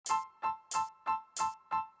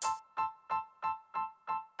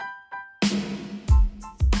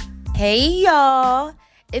Hey y'all,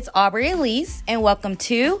 it's Aubrey Elise and welcome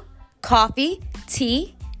to Coffee,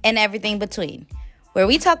 Tea, and Everything Between, where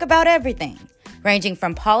we talk about everything, ranging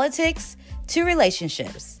from politics to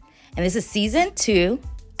relationships. And this is season 2,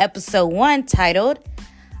 episode 1, titled,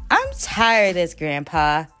 I'm Tired of This,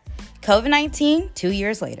 Grandpa. COVID-19, 2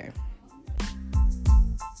 years later.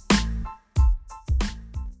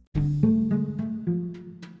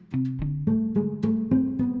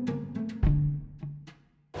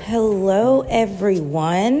 Hello,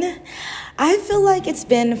 everyone. I feel like it's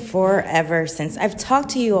been forever since I've talked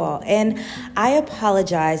to you all, and I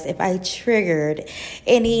apologize if I triggered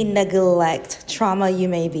any neglect, trauma you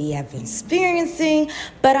may be experiencing,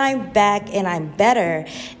 but I'm back and I'm better,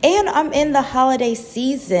 and I'm in the holiday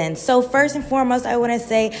season. So first and foremost, I want to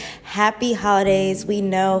say happy holidays. We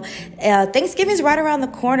know Thanksgiving is right around the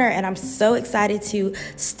corner, and I'm so excited to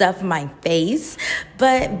stuff my face,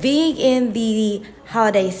 but being in the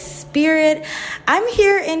holiday spirit, I'm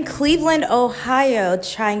here in Cleveland, Ohio,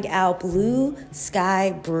 trying out Blue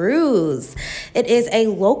Sky Brews. It is a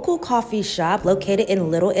local coffee shop located in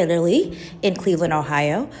Little Italy in Cleveland,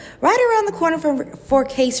 Ohio, right around the corner from Fort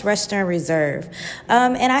Case Western Reserve.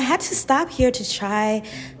 And I had to stop here to try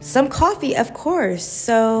some coffee, of course.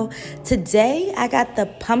 So today I got the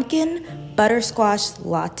pumpkin butterscotch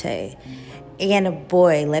latte. And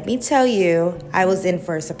boy, let me tell you, I was in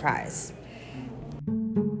for a surprise.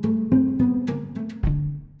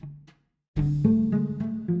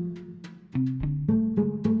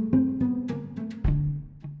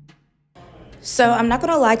 So I'm not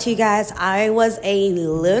going to lie to you guys, I was a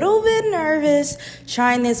little bit nervous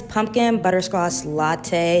trying this pumpkin butterscotch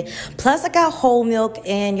latte. Plus I got whole milk,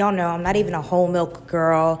 and y'all know I'm not even a whole milk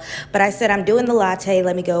girl. But I said I'm doing the latte,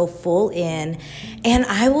 let me go full in. And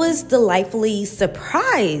I was delightfully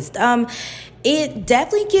surprised. It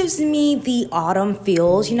definitely gives me the autumn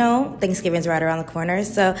feels, Thanksgiving's right around the corner.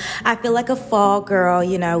 So I feel like a fall girl,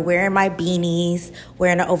 wearing my beanies,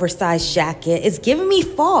 wearing an oversized jacket. It's giving me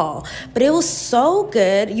fall, but it was so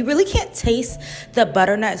good. You really can't taste the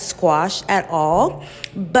butternut squash at all,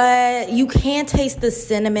 but you can taste the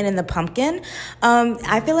cinnamon and the pumpkin.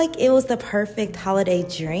 I feel like it was the perfect holiday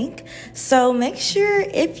drink. So make sure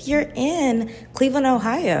if you're in Cleveland,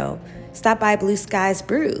 Ohio, stop by Blue Sky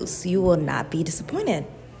Brews. You will not be disappointed.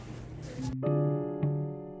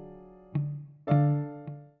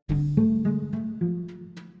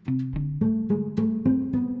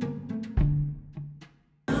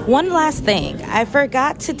 One last thing, I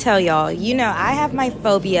forgot to tell y'all, I have my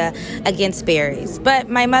phobia against berries, but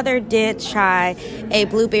my mother did try a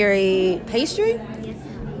blueberry pastry.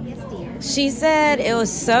 She said it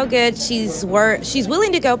was so good. She's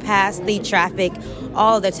willing to go past the traffic,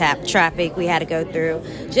 all the traffic we had to go through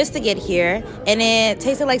just to get here. And it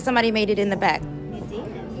tasted like somebody made it in the back.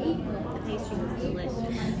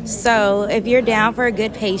 So if you're down for a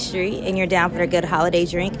good pastry and you're down for a good holiday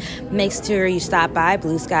drink, make sure you stop by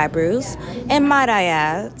Blue Sky Brews. And might I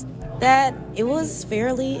add that it was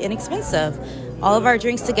fairly inexpensive. All of our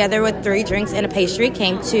drinks together with 3 drinks and a pastry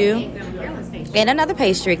and another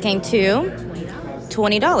pastry came to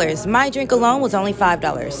 $20. My drink alone was only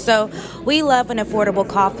 $5. So we love an affordable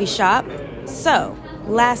coffee shop. So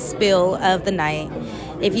last spill of the night.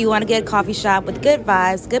 If you want to get a coffee shop with good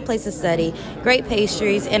vibes, good place to study, great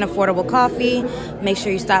pastries, and affordable coffee, make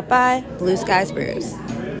sure you stop by Blue Sky Brews.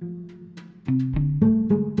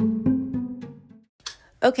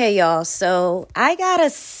 Okay, y'all, so I got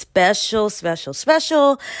a special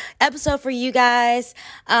episode for you guys.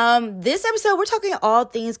 This episode, we're talking all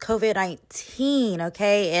things COVID-19,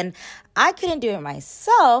 okay? And I couldn't do it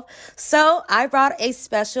myself, so I brought a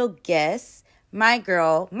special guest, my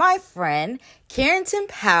girl, my friend, Carrington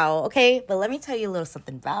Powell, okay? But let me tell you a little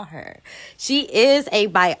something about her. She is a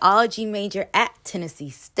biology major at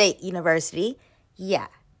Tennessee State University. Yeah,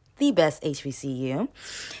 the best HBCU.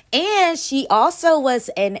 And she also was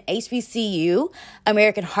an HBCU,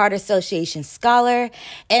 American Heart Association scholar.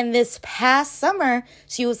 And this past summer,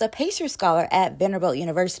 she was a Pacer scholar at Vanderbilt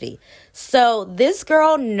University. So this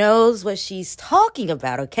girl knows what she's talking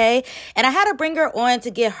about, okay? And I had to bring her on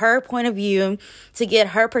to get her point of view, to get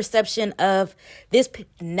her perception of this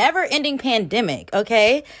never-ending pandemic,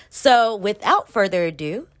 okay? So without further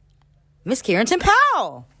ado, Miss Carrington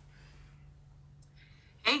Powell.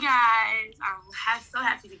 Hey guys, I'm so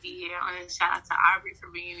happy to be here. I want to shout out to Aubrey for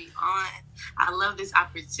bringing me on. I love this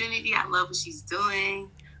opportunity. I love what she's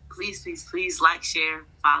doing. Please, please, please like, share,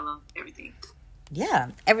 follow, everything.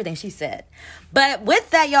 Yeah, everything she said. But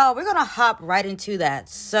with that, y'all, we're going to hop right into that.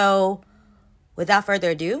 So without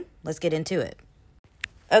further ado, let's get into it.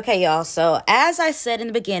 Okay, y'all. So as I said in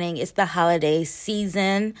the beginning, it's the holiday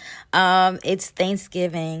season. It's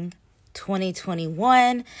Thanksgiving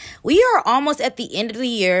 2021. We are almost at the end of the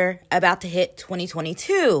year, about to hit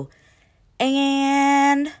 2022.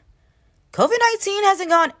 And COVID-19 hasn't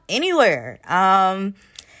gone anywhere.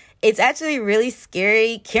 It's actually really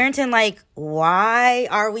scary. Carrington, why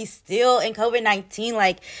are we still in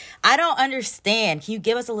COVID-19? I don't understand. Can you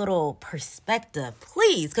give us a little perspective,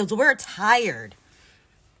 please? Because we're tired.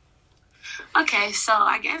 Okay, so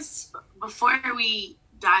I guess before we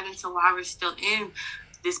dive into why we're still in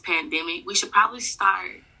this pandemic, we should probably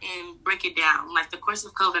start and break it down, like the course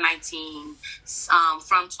of COVID-19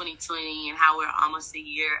 from 2020 and how we're almost a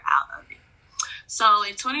year out of it. So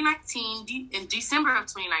in 2019, in December of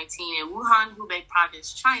 2019, in Wuhan, Hubei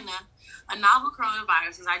province, China, a novel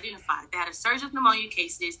coronavirus was identified. They had a surge of pneumonia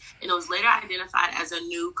cases, and it was later identified as a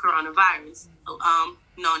new coronavirus,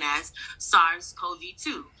 known as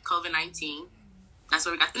SARS-CoV-2, COVID-19. That's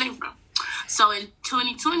where we got the name from. So in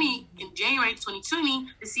 2020, in January 2020,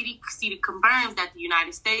 the CDC confirms that the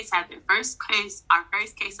United States had our first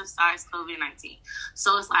case of SARS-CoV-19.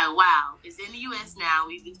 So it's like, wow, it's in the U.S. now.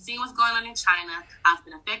 We've been seeing what's going on in China. It's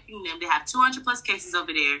been affecting them. They have 200 plus cases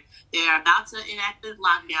over there. They're about to enact the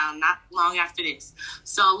lockdown not long after this.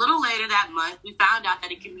 So a little later that month, we found out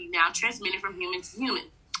that it can be now transmitted from human to human.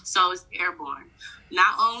 So it's airborne.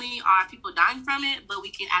 Not only are people dying from it, but we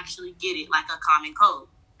can actually get it like a common cold.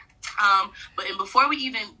 But before we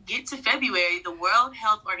even get to February, the World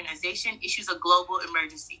Health Organization issues a global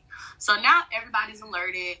emergency. So now everybody's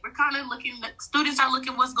alerted. We're kind of students are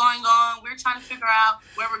looking what's going on. We're trying to figure out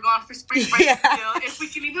where we're going for spring break still, if we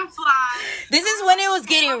can even fly. This is when it was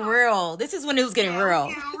getting real.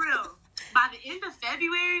 Real. By the end of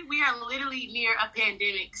February, we are literally near a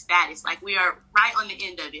pandemic status. We are right on the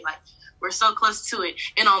end of it. We're so close to it.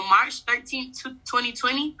 And on March 13th,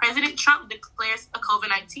 2020, President Trump declares a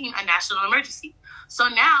COVID-19 a national emergency. So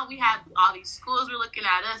now we have all these schools. We're looking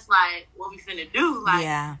at us like, what we finna do?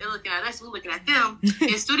 They're looking at us, we're looking at them.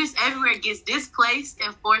 And students everywhere gets displaced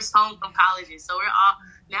and forced home from colleges. So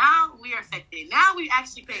now we are affected. Now we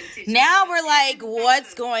actually paying attention. Now we're like,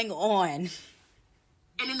 what's going on?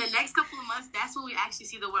 And in the next couple of months, that's when we actually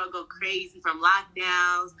see the world go crazy, from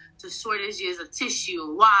lockdowns to shortages of tissue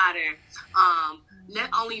and water.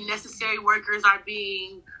 Only necessary workers are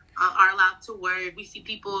allowed to work. We see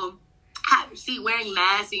people wearing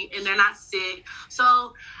masks and they're not sick.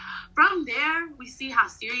 So from there, we see how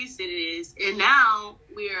serious it is. And now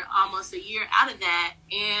we're almost a year out of that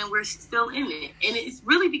and we're still in it. And it's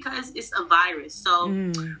really because it's a virus. So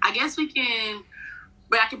I guess I can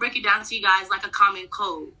break it down to you guys like a common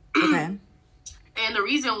cold. Okay. And the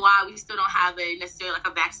reason why we still don't have necessarily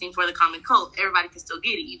a vaccine for the common cold, everybody can still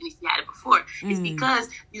get it, even if you had it before, is because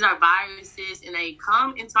these are viruses and they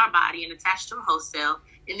come into our body and attach to a host cell,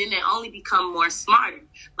 and then they only become more smarter.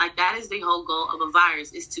 That is the whole goal of a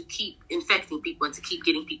virus, is to keep infecting people and to keep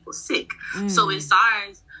getting people sick. So with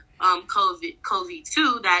SARS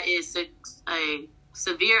CoV-2, that is a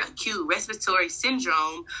severe acute respiratory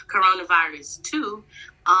syndrome coronavirus 2,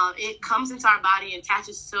 it comes into our body and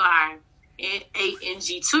attaches to our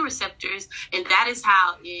ANG2 receptors, and that is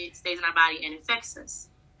how it stays in our body and infects us.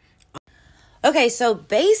 Okay, so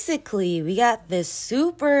basically we got this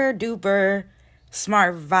super duper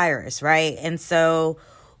smart virus, right? And so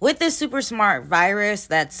with this super smart virus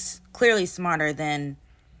that's clearly smarter than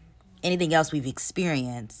anything else we've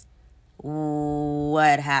experienced,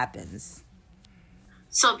 what happens?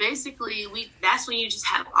 So basically, that's when you just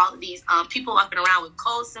have all of these people walking around with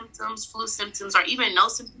cold symptoms, flu symptoms, or even no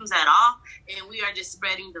symptoms at all, and we are just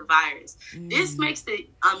spreading the virus. This makes the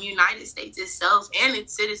United States itself and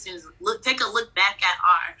its citizens take a look back at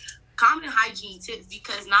our common hygiene tips,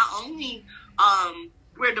 because not only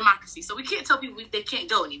we're a democracy, so we can't tell people they can't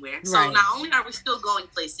go anywhere. Right. So not only are we still going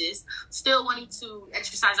places, still wanting to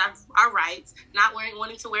exercise our rights, not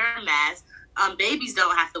wanting to wear a mask. Babies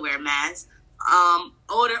don't have to wear a mask.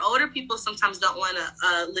 Older people sometimes don't want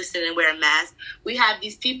to listen and wear a mask. We have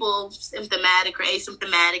these people symptomatic or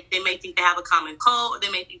asymptomatic. They may think they have a common cold, or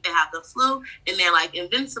they may think they have the flu, and they're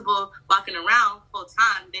invincible, walking around the whole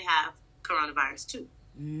time they have coronavirus too.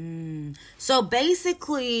 So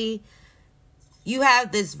basically, you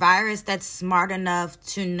have this virus that's smart enough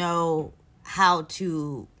to know how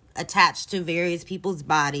to attach to various people's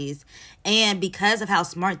bodies, and because of how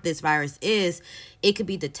smart this virus is, it could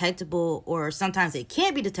be detectable, or sometimes it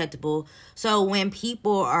can't be detectable. So when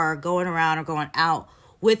people are going around or going out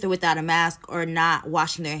with or without a mask, or not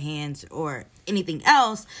washing their hands or anything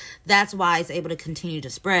else, that's why it's able to continue to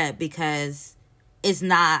spread, because it's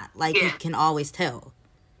not you can always tell.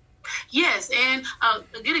 Yes, and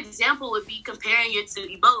a good example would be comparing it to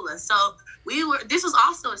Ebola. So this was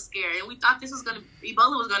also a scare, and we thought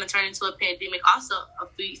Ebola was gonna turn into a pandemic also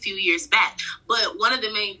a few years back. But one of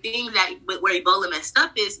the main things where Ebola messed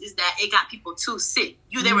up is that it got people too sick.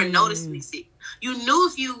 They were noticeably sick. You knew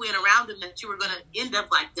if you went around them that you were gonna end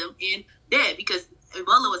up like them and dead, because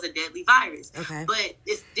Ebola was a deadly virus. Okay. But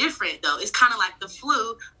it's different, though. It's kind of like the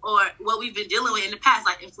flu or what we've been dealing with in the past,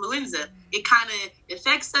 like influenza. It kind of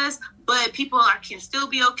affects us, but people can still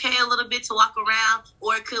be okay a little bit to walk around,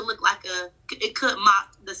 or it could look like it could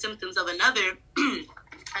mock the symptoms of another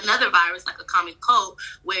virus, like a common cold,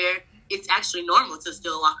 where it's actually normal to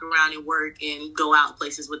still walk around and work and go out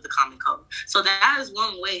places with the common cold. So that is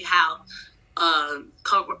one way how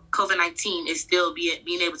COVID-19 is still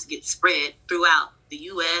being able to get spread throughout the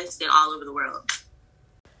U.S. and all over the world.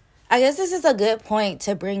 I guess this is a good point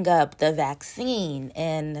to bring up the vaccine.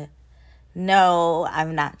 And no,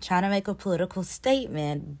 I'm not trying to make a political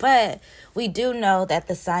statement, but we do know that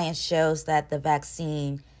the science shows that the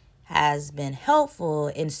vaccine has been helpful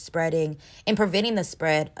in preventing the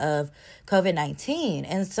spread of COVID-19.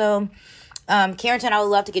 And so, Carrington, I would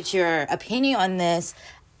love to get your opinion on this.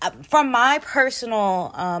 From my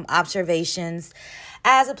personal observations,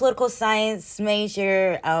 as a political science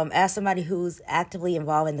major, as somebody who's actively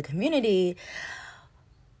involved in the community,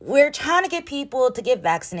 we're trying to get people to get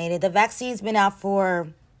vaccinated. The vaccine's been out for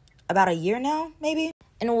about a year now, maybe.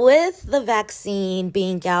 And with the vaccine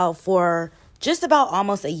being out for just about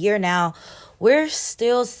almost a year now, we're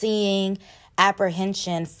still seeing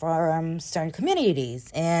apprehension from certain communities.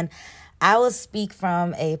 And I will speak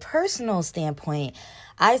from a personal standpoint.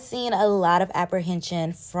 I've seen a lot of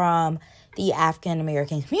apprehension from the African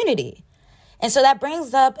American community. And so that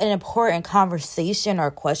brings up an important conversation or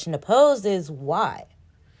question to pose is why?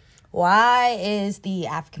 Why is the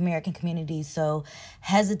African American community so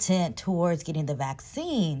hesitant towards getting the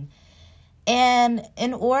vaccine? And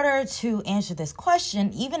in order to answer this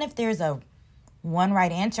question, even if there's one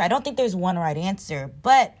right answer, I don't think there's one right answer,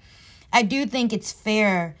 but I do think it's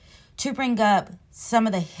fair to bring up some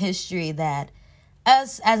of the history that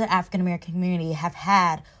us as an African American community have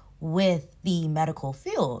had with the medical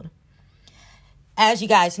field. As you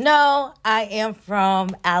guys know, I am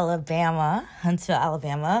from Alabama, Huntsville,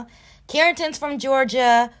 Alabama. Carrington's from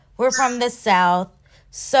Georgia. We're from the South.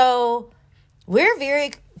 So we're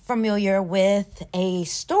very familiar with a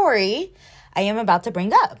story I am about to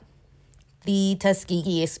bring up, the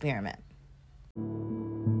Tuskegee experiment.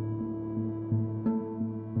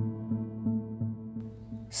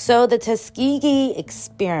 So the Tuskegee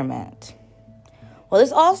experiment. Well,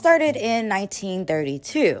 this all started in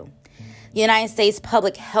 1932. The United States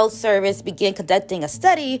Public Health Service began conducting a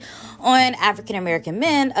study on African American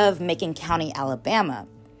men of Macon County, Alabama.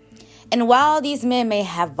 And while these men may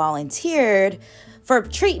have volunteered for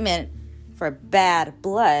treatment for bad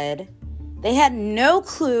blood, they had no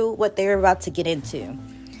clue what they were about to get into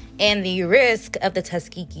and the risk of the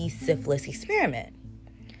Tuskegee syphilis experiment.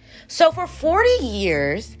 So for 40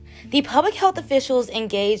 years, the public health officials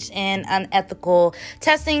engaged in unethical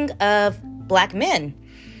testing of Black men.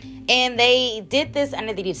 And they did this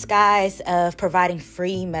under the disguise of providing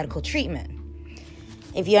free medical treatment.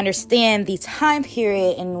 If you understand the time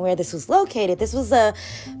period and where this was located, this was a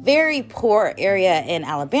very poor area in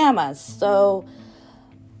Alabama. So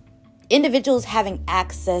individuals having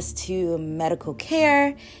access to medical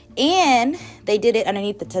care, and they did it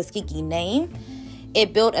underneath the Tuskegee name.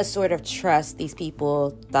 It built a sort of trust these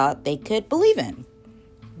people thought they could believe in.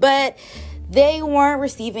 But they weren't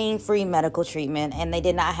receiving free medical treatment, and they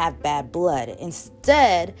did not have bad blood.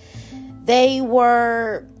 Instead, they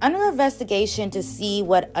were under investigation to see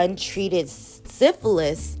what untreated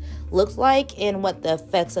syphilis looked like and what the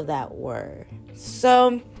effects of that were.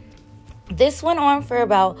 So this went on for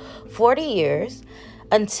about 40 years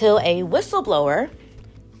until a whistleblower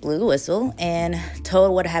blew the whistle and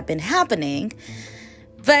told what had been happening.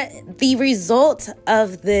 But the result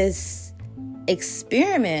of this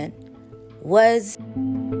experiment was...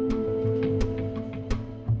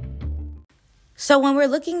 So when we're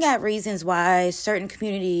looking at reasons why certain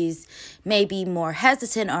communities may be more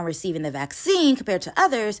hesitant on receiving the vaccine compared to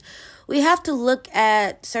others, we have to look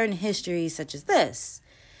at certain histories such as this.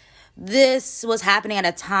 This was happening at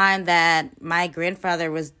a time that my grandfather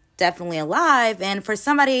was definitely alive. And for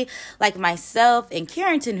somebody like myself and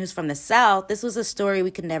Carrington, who's from the South, this was a story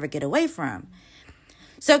we could never get away from.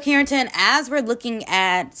 So Carrington, as we're looking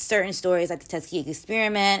at certain stories like the Tuskegee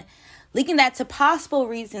experiment, linking that to possible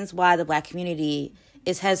reasons why the Black community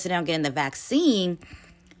is hesitant on getting the vaccine,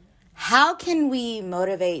 how can we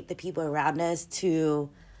motivate the people around us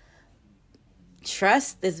to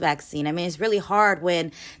trust this vaccine? I mean, it's really hard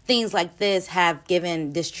when things like this have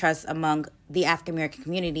given distrust among the African American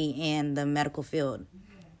community and the medical field.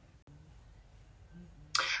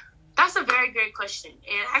 That's a very great question.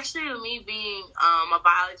 And actually, me being a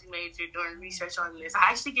biology major doing research on this, I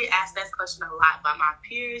actually get asked that question a lot by my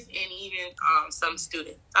peers and even some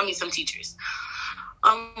teachers.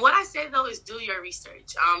 What I say, though, is do your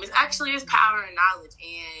research. It actually is power and knowledge.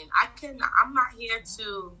 And I'm not here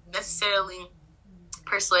to necessarily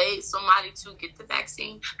persuade somebody to get the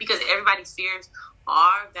vaccine because everybody's fears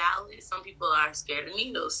are valid. Some people are scared of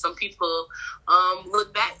needles. Some people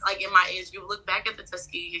look back, like in my age group, look back at the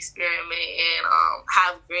Tuskegee experiment and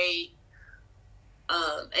have great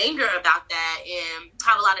anger about that and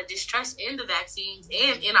have a lot of distrust in the vaccines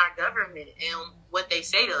and in our government and what they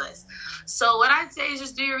say to us. So what I'd say is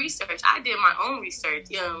just do your research. I did my own research.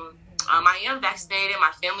 I am vaccinated.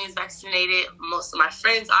 My family is vaccinated. Most of my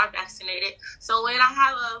friends are vaccinated. So when I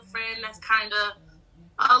have a friend that's kind of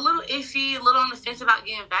a little iffy, a little on the fence about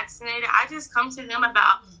getting vaccinated, I just come to them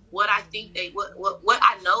about what I think what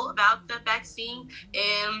I know about the vaccine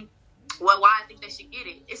and why I think they should get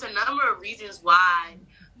it. It's a number of reasons why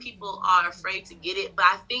people are afraid to get it, but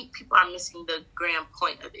I think people are missing the grand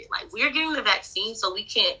point of it. Like, we're getting the vaccine so we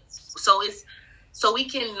can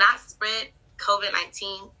not spread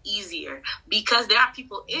COVID-19 easier, because there are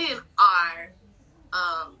people in our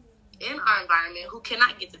environment who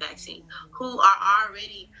cannot get the vaccine, who are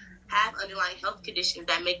already have underlying health conditions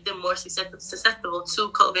that make them more susceptible to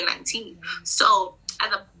COVID-19. So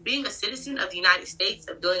being a citizen of the United States,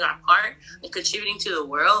 of doing our part and contributing to the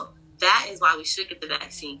world, that is why we should get the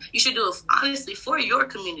vaccine. You should do it, honestly, for your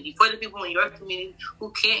community, for the people in your community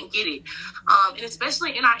who can't get it. And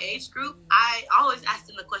especially in our age group, I always ask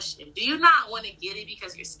them the question, do you not want to get it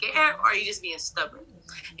because you're scared, or are you just being stubborn?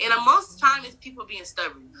 And most of the time, it's people being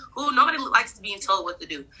stubborn, who nobody likes being told what to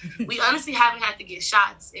do. We honestly haven't had to get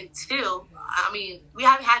shots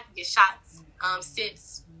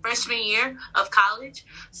since freshman year of college.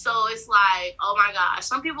 So it's like, oh my gosh,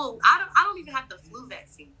 some people, I don't even have the flu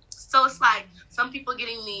vaccine. So it's like some people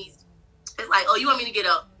getting these, it's like, oh, you want me to get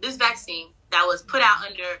this vaccine that was put out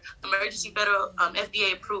under emergency federal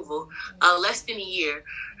FDA approval less than a year.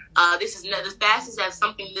 This is the fastest that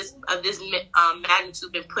something of this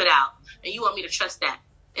magnitude been put out, and you want me to trust that?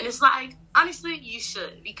 And it's like, honestly, you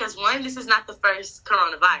should, because one, this is not the first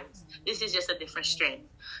coronavirus. This is just a different strain.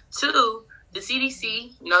 Two, the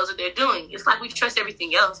CDC knows what they're doing. It's like we trust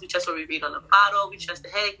everything else. We trust what we read on the bottle. We trust the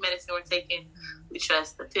headache medicine we're taking. We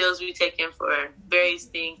trust the pills we're taking for various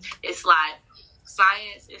things. It's like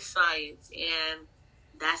science is science, and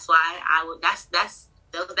that's why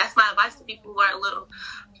that's my advice to people who are a little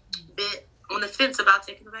bit on the fence about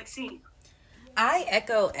taking the vaccine. I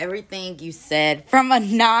echo everything you said from a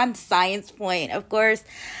non-science point. Of course,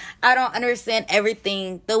 I don't understand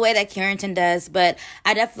everything the way that Carrington does, but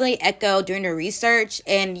I definitely echo during the research.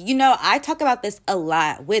 And, I talk about this a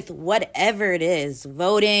lot with whatever it is,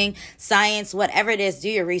 voting, science, whatever it is, do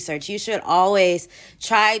your research. You should always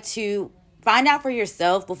try to find out for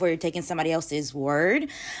yourself before you're taking somebody else's word.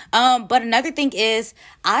 But another thing is,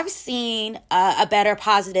 I've seen a better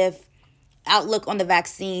positive outlook on the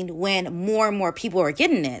vaccine when more and more people are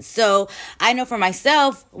getting it. So I know for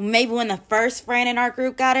myself, maybe when the first friend in our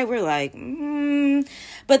group got it, we're like,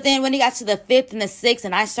 But then when it got to the 5th and the 6th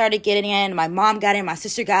and I started getting it, my mom got it, my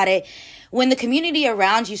sister got it. When the community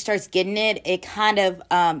around you starts getting it, it kind of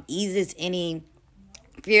eases any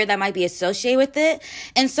fear that might be associated with it.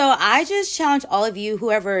 And so I just challenge all of you,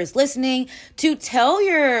 whoever is listening, to tell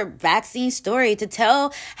your vaccine story, to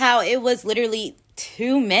tell how it was literally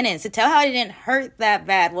 2 minutes, to tell how it didn't hurt that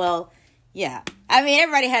bad. Well, yeah. I mean,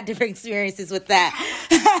 everybody had different experiences with that.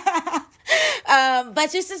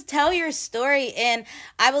 But just to tell your story. And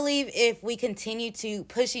I believe if we continue to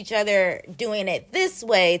push each other doing it this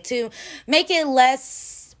way to make it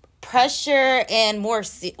less pressure and more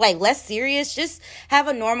less serious, just have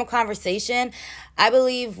a normal conversation, I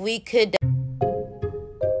believe we could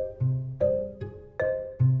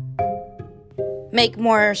make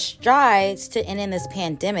more strides to ending this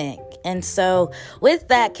pandemic. And so with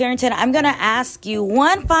that, Carrington, I'm going to ask you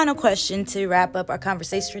one final question to wrap up our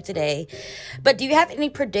conversation for today. But do you have any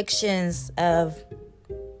predictions of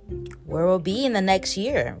where we'll be in the next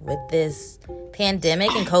year with this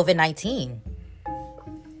pandemic and COVID-19?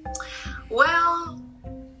 Well,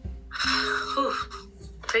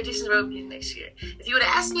 predictions will be next year. If you would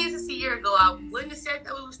have asked me this a year ago, I wouldn't have said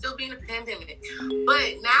that we would still be in a pandemic.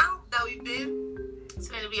 But now that it's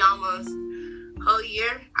going to be almost a whole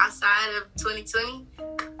year outside of 2020,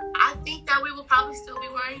 I think that we will probably still be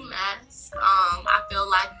wearing masks. I feel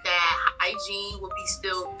like that hygiene will be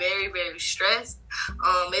still very, very stressed.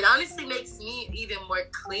 It honestly makes me even more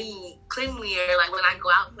cleanlier. Like when I go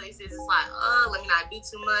out places, it's like, let me not do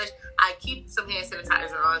too much. I keep some hand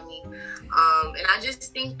sanitizer on me. And I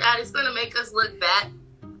just think that it's going to make us look back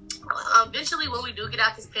eventually when we do get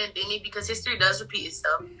out this pandemic, because history does repeat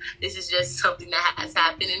itself. This is just something that has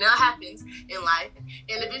happened, and it happens in life.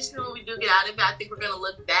 And eventually when we do get out of it, I think we're going to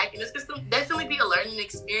look back, and it's going to definitely be a learning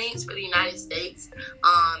experience for the United States,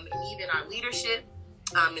 and even our leadership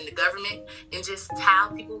in the government, and just how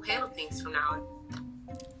people handle things from now on.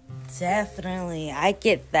 Definitely. I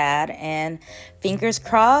get that. And fingers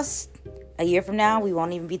crossed, a year from now, we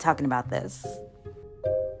won't even be talking about this.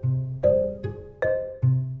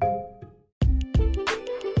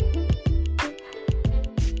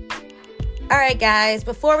 All right, guys,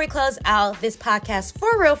 before we close out this podcast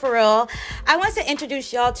for real, I want to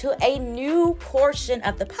introduce y'all to a new portion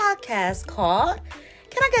of the podcast called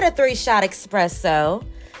Can I Get a 3-Shot Espresso?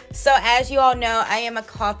 So as you all know, I am a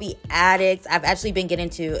coffee addict. I've actually been getting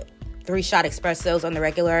to 3-shot espressos on the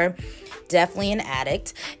regular. Definitely an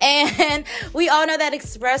addict. And we all know that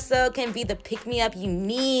espresso can be the pick-me-up you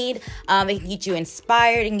need. It can get you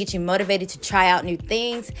inspired and get you motivated to try out new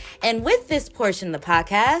things. And with this portion of the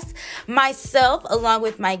podcast, myself, along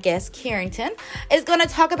with my guest, Carrington, is going to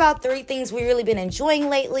talk about 3 things we've really been enjoying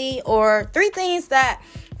lately, or 3 things that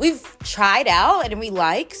we've tried out and we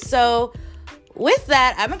like. So with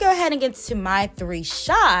that, I'm going to go ahead and get to my 3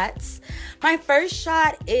 shots. My first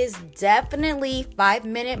shot is definitely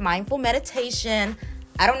 5-minute mindful meditation.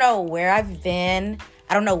 I don't know where I've been.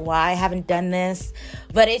 I don't know why I haven't done this,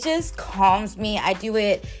 but it just calms me. I do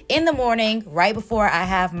it in the morning, right before I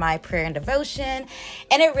have my prayer and devotion,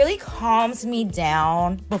 and it really calms me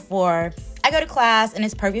down before I go to class, and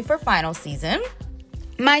it's perfect for final season.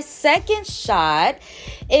 My second shot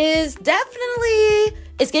is definitely,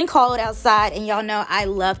 it's getting cold outside, and y'all know I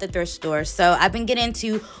love the thrift store. So I've been getting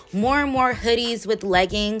into more and more hoodies with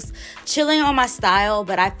leggings, chilling on my style,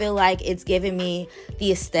 but I feel like it's giving me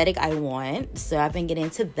the aesthetic I want. So I've been getting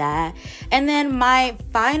into that. And then my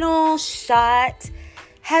final shot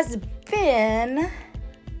has been,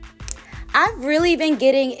 I've really been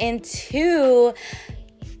getting into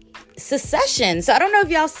Succession. So I don't know if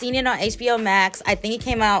y'all seen it on HBO Max. I think it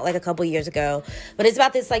came out like a couple years ago, but it's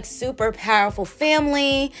about this like super powerful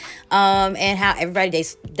family, and how everybody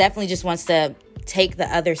definitely just wants to take the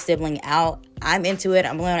other sibling out. I'm into it.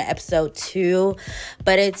 I'm only on episode 2,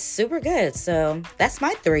 but it's super good. So that's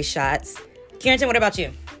my 3 shots. Carrington, what about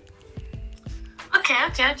you? Okay. I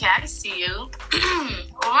can see you.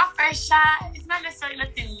 Well, my first shot, it's not necessarily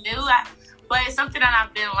nothing new. But it's something that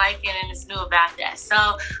I've been liking, and it's new about that. So,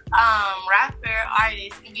 rapper,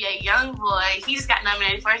 artist, NBA YoungBoy, he just got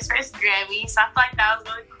nominated for his first Grammy. So I feel like that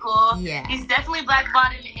was really cool. Yeah. He's definitely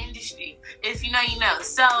blackballed in the industry. If you know, you know.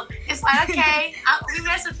 So it's like, okay, we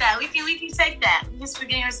mess with that. We can take that. Just for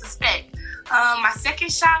getting us respect. My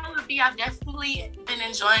second shot would be, I've definitely been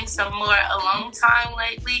enjoying some more alone time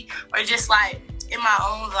lately, or just like in my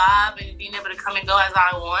own vibe and being able to come and go as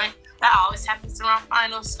I want. That always happens around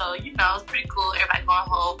finals, so, you know, it's pretty cool. Everybody going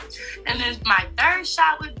home. And then my third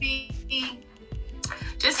shot would be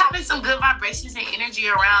just having some good vibrations and energy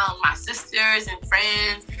around my sisters and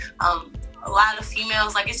friends. A lot of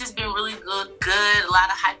females, like, it's just been really good. A lot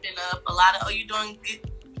of hyping up. A lot of, you doing good.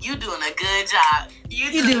 You doing a good job. You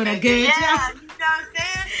doing a good job. Yeah, you know what I'm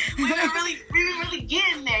saying? We've been really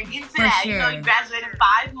getting there, getting to that. Sure. You know, you graduated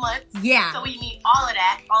 5 months. Yeah. So we need all of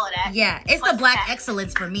that. Yeah, it's the black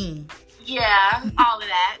excellence for me. Yeah, all of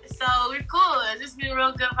that. So we're cool. It's just been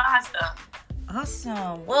real good vibes stuff.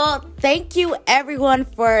 Awesome. Well, thank you everyone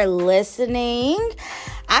for listening.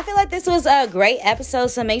 I feel like this was a great episode,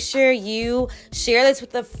 so make sure you share this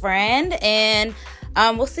with a friend, and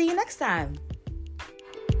we'll see you next time.